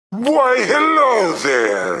Why, hello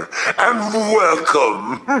there, and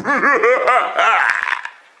welcome.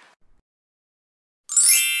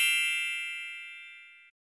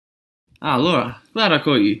 Laura, glad I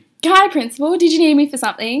caught you. Hi, Principal. Did you need me for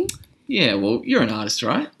something? Yeah, well, you're an artist,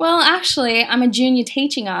 right? Well, actually, I'm a junior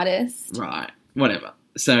teaching artist. Right, whatever.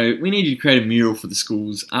 So, we need you to create a mural for the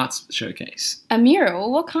school's arts showcase. A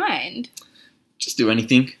mural? What kind? Just do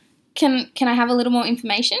anything. Can I have a little more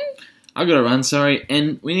information? I've got to run, sorry,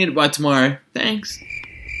 and we need it by tomorrow. Thanks.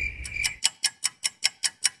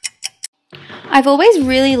 I've always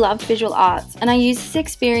really loved visual arts, and I use this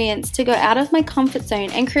experience to go out of my comfort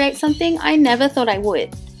zone and create something I never thought I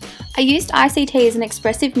would. I used ICT as an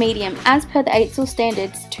expressive medium as per the AITSL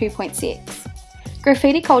Standards 2.6.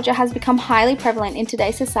 Graffiti culture has become highly prevalent in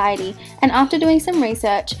today's society, and after doing some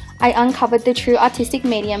research, I uncovered the true artistic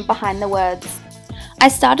medium behind the words. I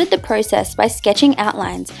started the process by sketching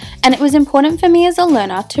outlines, and it was important for me as a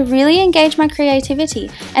learner to really engage my creativity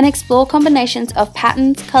and explore combinations of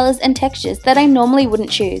patterns, colours and textures that I normally wouldn't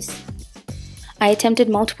choose. I attempted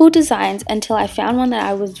multiple designs until I found one that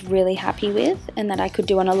I was really happy with and that I could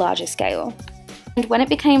do on a larger scale. And when it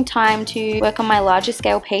became time to work on my larger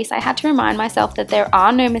scale piece, I had to remind myself that there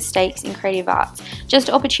are no mistakes in creative arts, just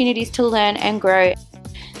opportunities to learn and grow.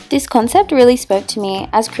 This concept really spoke to me,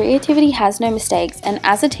 as creativity has no mistakes, and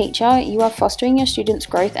as a teacher, you are fostering your students'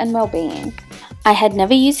 growth and well-being. I had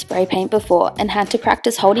never used spray paint before and had to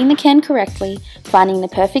practice holding the can correctly, finding the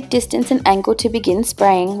perfect distance and angle to begin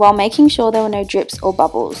spraying while making sure there were no drips or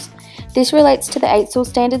bubbles. This relates to the AITSL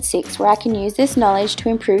Standard 6, where I can use this knowledge to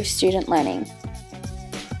improve student learning.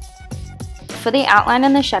 For the outline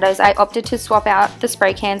and the shadows, I opted to swap out the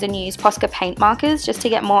spray cans and use Posca paint markers just to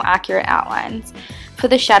get more accurate outlines. For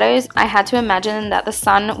the shadows, I had to imagine that the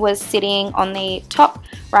sun was sitting on the top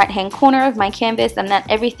right hand corner of my canvas and that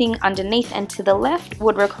everything underneath and to the left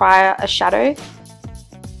would require a shadow.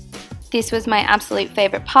 This was my absolute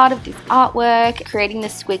favourite part of this artwork. Creating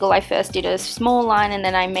this squiggle, I first did a small line and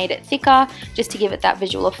then I made it thicker just to give it that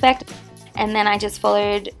visual effect. And then I just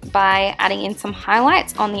followed by adding in some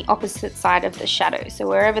highlights on the opposite side of the shadow. So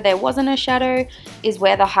wherever there wasn't a shadow is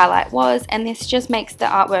where the highlight was, and this just makes the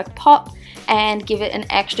artwork pop and give it an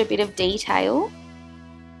extra bit of detail.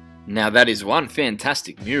 Now that is one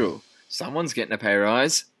fantastic mural. Someone's getting a pay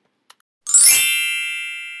rise.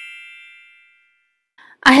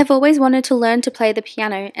 I have always wanted to learn to play the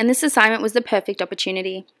piano, and this assignment was the perfect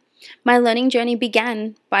opportunity. My learning journey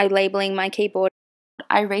began by labeling my keyboard.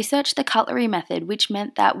 I researched the cutlery method, which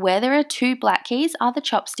meant that where there are 2 black keys are the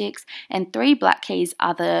chopsticks and 3 black keys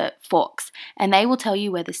are the forks, and they will tell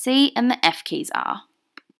you where the C and the F keys are.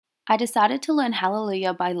 I decided to learn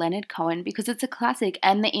Hallelujah by Leonard Cohen because it's a classic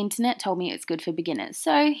and the internet told me it's good for beginners,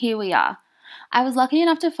 so here we are. I was lucky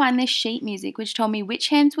enough to find this sheet music which told me which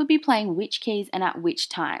hands would be playing which keys and at which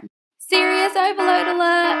time. Serious overload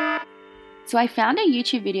alert! So I found a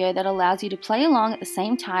YouTube video that allows you to play along at the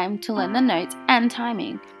same time to learn the notes and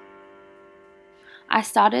timing. I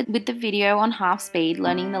started with the video on half speed,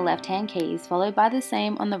 learning the left hand keys, followed by the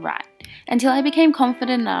same on the right, until I became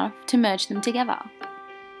confident enough to merge them together.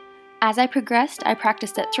 As I progressed, I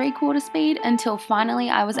practiced at 3/4 speed until finally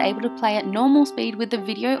I was able to play at normal speed with the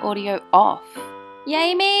video audio off.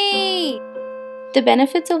 Yay me! The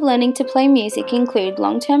benefits of learning to play music include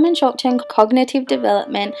long-term and short-term cognitive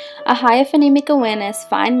development, a higher phonemic awareness,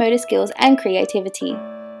 fine motor skills, and creativity.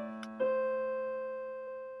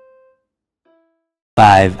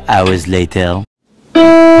 5 hours later.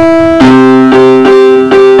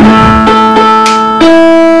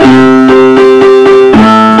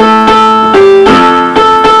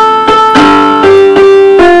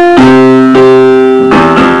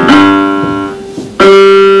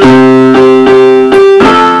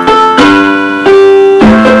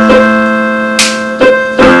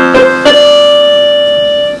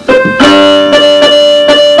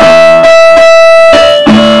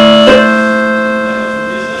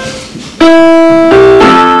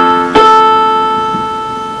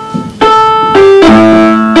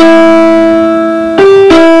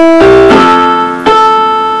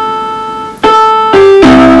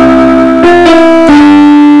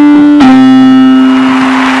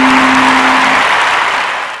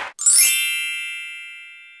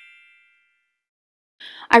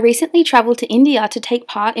 I recently travelled to India to take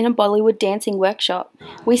part in a Bollywood dancing workshop.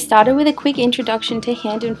 We started with a quick introduction to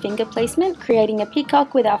hand and finger placement, creating a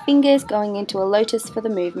peacock with our fingers going into a lotus for the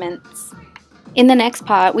movements. In the next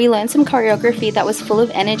part, we learned some choreography that was full of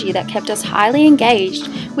energy that kept us highly engaged,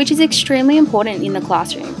 which is extremely important in the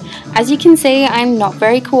classroom. As you can see, I'm not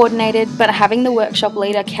very coordinated, but having the workshop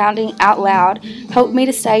leader counting out loud helped me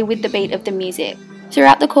to stay with the beat of the music.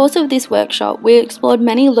 Throughout the course of this workshop, we explored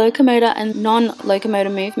many locomotor and non-locomotor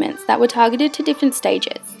movements that were targeted to different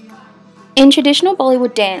stages. In traditional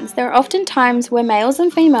Bollywood dance, there are often times where males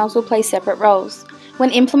and females will play separate roles. When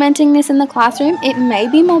implementing this in the classroom, it may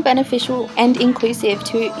be more beneficial and inclusive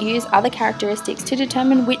to use other characteristics to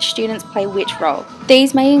determine which students play which role.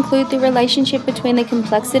 These may include the relationship between the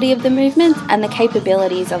complexity of the movements and the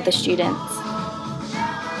capabilities of the students.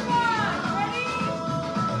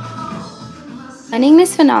 Learning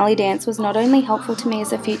this finale dance was not only helpful to me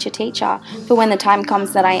as a future teacher for when the time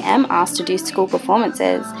comes that I am asked to do school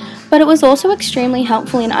performances, but it was also extremely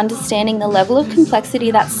helpful in understanding the level of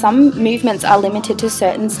complexity that some movements are limited to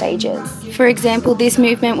certain stages. For example, this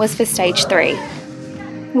movement was for stage 3.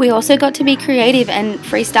 We also got to be creative and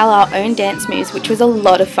freestyle our own dance moves, which was a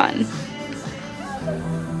lot of fun.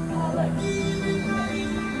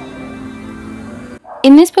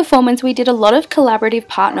 In this performance, we did a lot of collaborative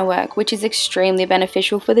partner work, which is extremely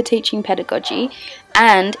beneficial for the teaching pedagogy,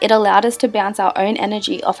 and it allowed us to bounce our own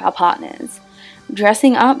energy off our partners.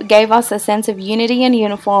 Dressing up gave us a sense of unity and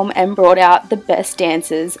uniform and brought out the best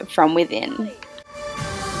dancers from within.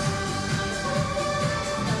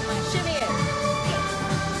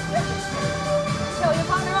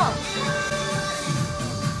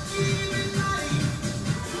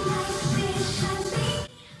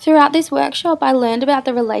 Throughout this workshop, I learned about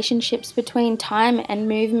the relationships between time and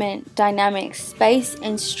movement, dynamics, space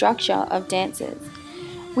and structure of dances.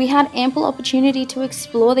 We had ample opportunity to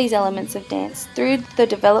explore these elements of dance through the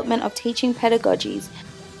development of teaching pedagogies.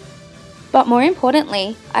 But more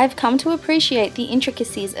importantly, I've come to appreciate the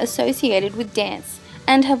intricacies associated with dance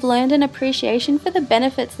and have learned an appreciation for the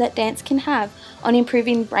benefits that dance can have on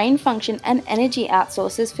improving brain function and energy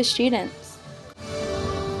outsources for students.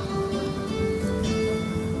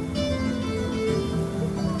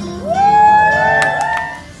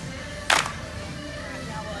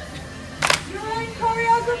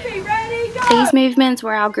 These movements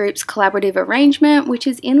were our group's collaborative arrangement, which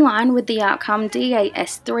is in line with the outcome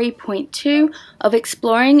DAS 3.2 of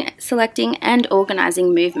exploring, selecting and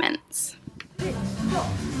organising movements. 6, 4,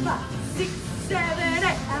 5, 6, 7,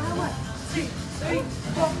 8. 1, 2, 3,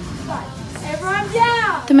 4, 5. Everyone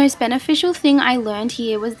down! The most beneficial thing I learned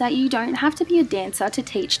here was that you don't have to be a dancer to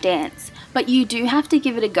teach dance, but you do have to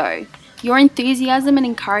give it a go. Your enthusiasm and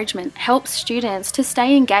encouragement helps students to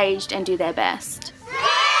stay engaged and do their best.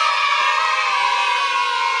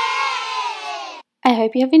 I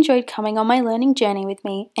hope you have enjoyed coming on my learning journey with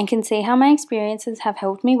me and can see how my experiences have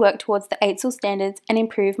helped me work towards the 8SL standards and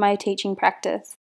improve my teaching practice.